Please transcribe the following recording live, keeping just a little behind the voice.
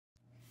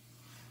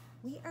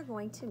we are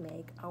going to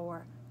make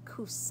our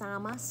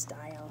Kusama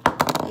style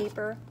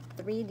paper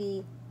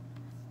 3D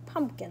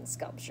pumpkin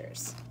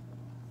sculptures.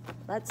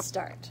 Let's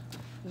start.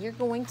 You're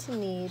going to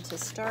need to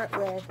start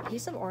with a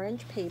piece of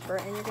orange paper,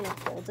 and you're going to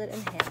fold it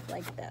in half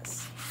like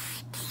this.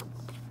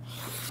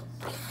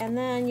 And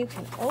then you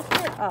can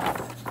open it up,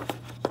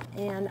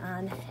 and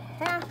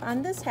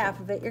on this half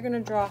of it, you're going to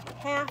draw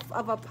half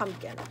of a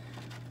pumpkin.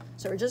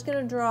 So we're just going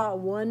to draw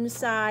one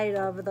side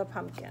of the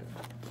pumpkin.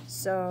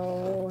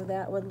 So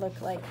that would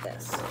look like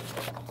this.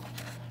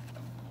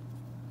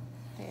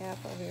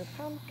 Half of your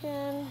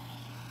pumpkin.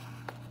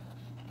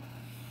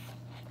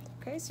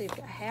 Okay, so you've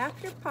got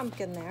half your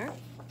pumpkin there.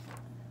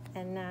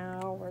 And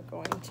now we're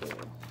going to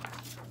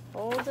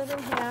fold it in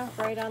half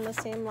right on the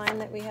same line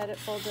that we had it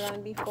folded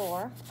on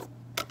before.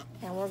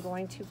 And we're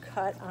going to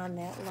cut on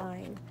that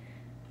line.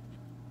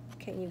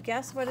 Can you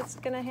guess what it's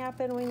going to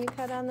happen when you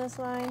cut on this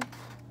line?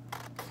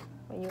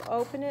 When you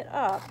open it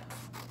up,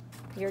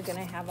 you're going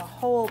to have a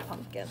whole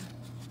pumpkin.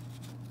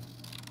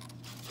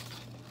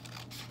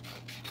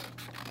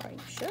 Or you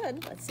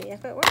should. Let's see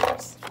if it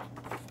works.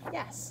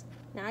 Yes.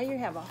 Now you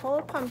have a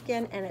whole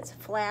pumpkin and it's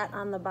flat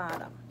on the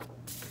bottom.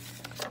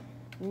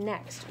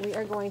 Next, we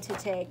are going to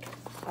take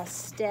a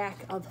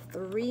stack of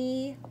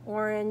 3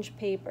 orange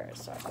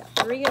papers. So I've got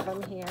 3 of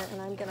them here,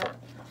 and I'm going to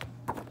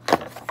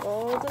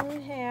fold them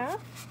in half.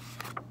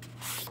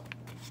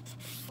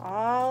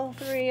 All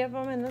 3 of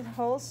them in the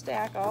whole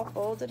stack, all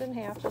folded in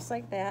half, just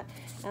like that.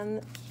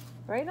 And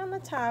right on the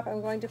top,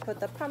 I'm going to put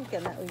the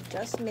pumpkin that we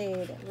just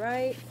made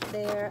right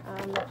there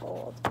on the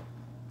fold,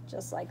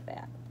 just like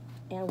that.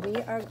 And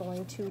we are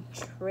going to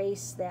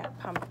trace that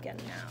pumpkin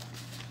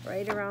now,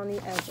 right around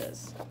the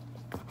edges.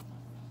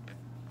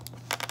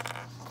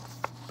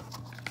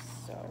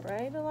 So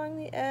right along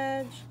the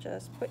edge,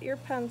 just put your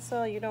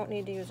pencil. You don't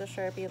need to use a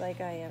Sharpie like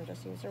I am,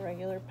 just use a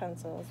regular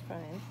pencil, it's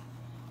fine.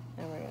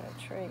 And we're going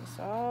to trace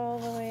all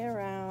the way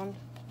around.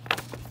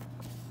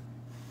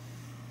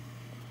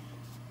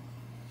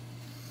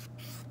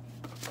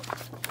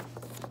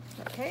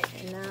 Okay,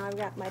 and now I've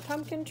got my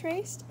pumpkin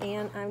traced,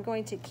 and I'm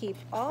going to keep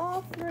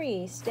all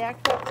 3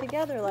 stacked up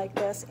together like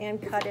this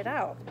and cut it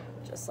out,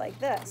 just like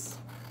this.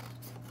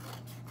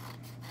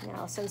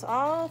 Now, since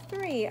all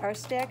 3 are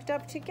stacked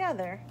up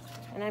together,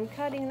 and I'm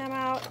cutting them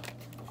out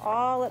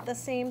all at the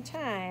same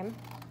time,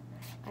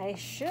 I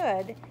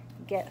should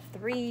get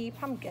 3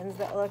 pumpkins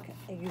that look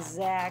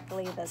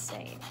exactly the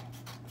same.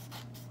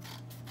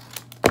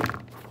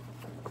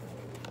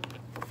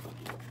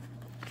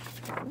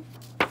 1,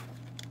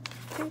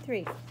 2,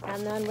 3.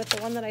 And then with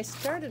the one that I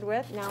started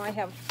with, now I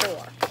have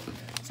 4.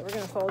 So we're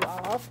going to fold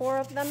all 4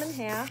 of them in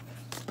half.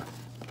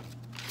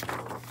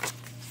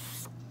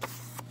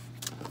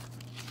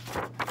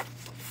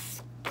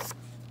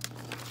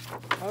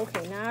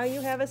 Okay, now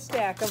you have a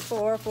stack of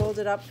 4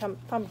 folded up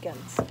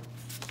pumpkins.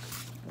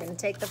 We're going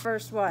to take the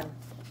first one.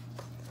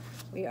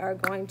 We are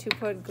going to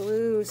put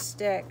glue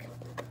stick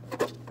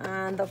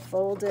on the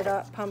folded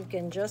up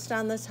pumpkin, just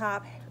on the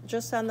top,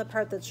 just on the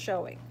part that's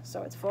showing.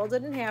 So it's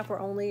folded in half. We're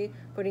only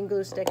putting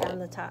glue stick on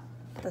the top,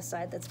 the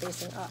side that's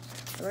facing up.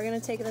 So we're going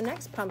to take the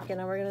next pumpkin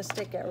and we're going to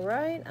stick it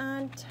right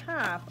on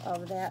top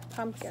of that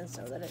pumpkin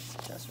so that it's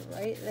just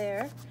right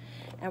there.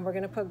 And we're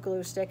going to put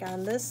glue stick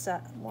on this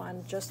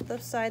one, just the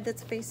side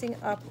that's facing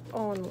up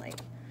only.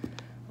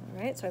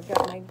 All right, so I've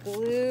got my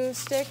glue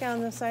stick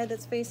on the side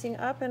that's facing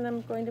up, and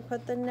I'm going to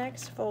put the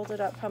next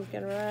folded up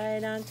pumpkin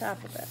right on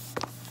top of it.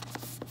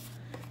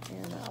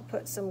 And I'll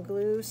put some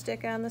glue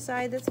stick on the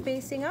side that's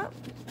facing up.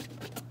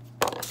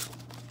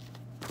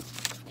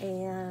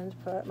 And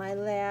put my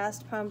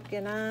last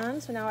pumpkin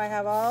on. So now I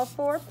have all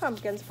 4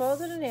 pumpkins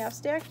folded in half,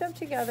 stacked up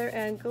together,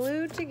 and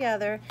glued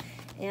together.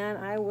 And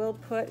I will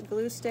put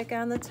glue stick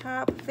on the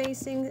top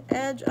facing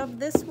edge of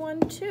this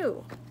one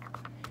too.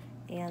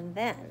 And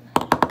then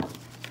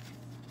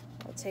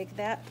we'll take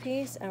that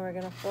piece and we're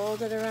going to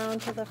fold it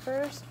around to the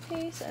first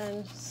piece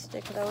and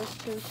stick those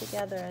 2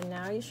 together. And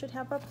now you should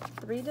have a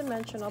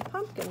 3-dimensional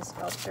pumpkin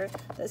sculpture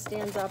that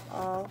stands up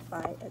all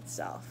by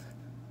itself.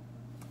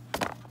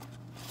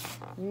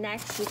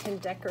 Next, you can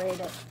decorate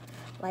it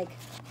like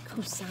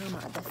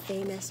Kusama, the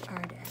famous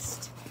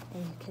artist.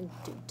 And you can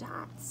do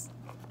dots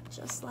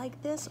just like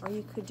this, or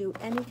you could do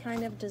any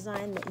kind of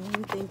design that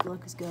you think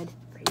looks good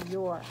for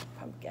your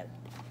pumpkin.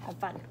 Have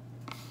fun.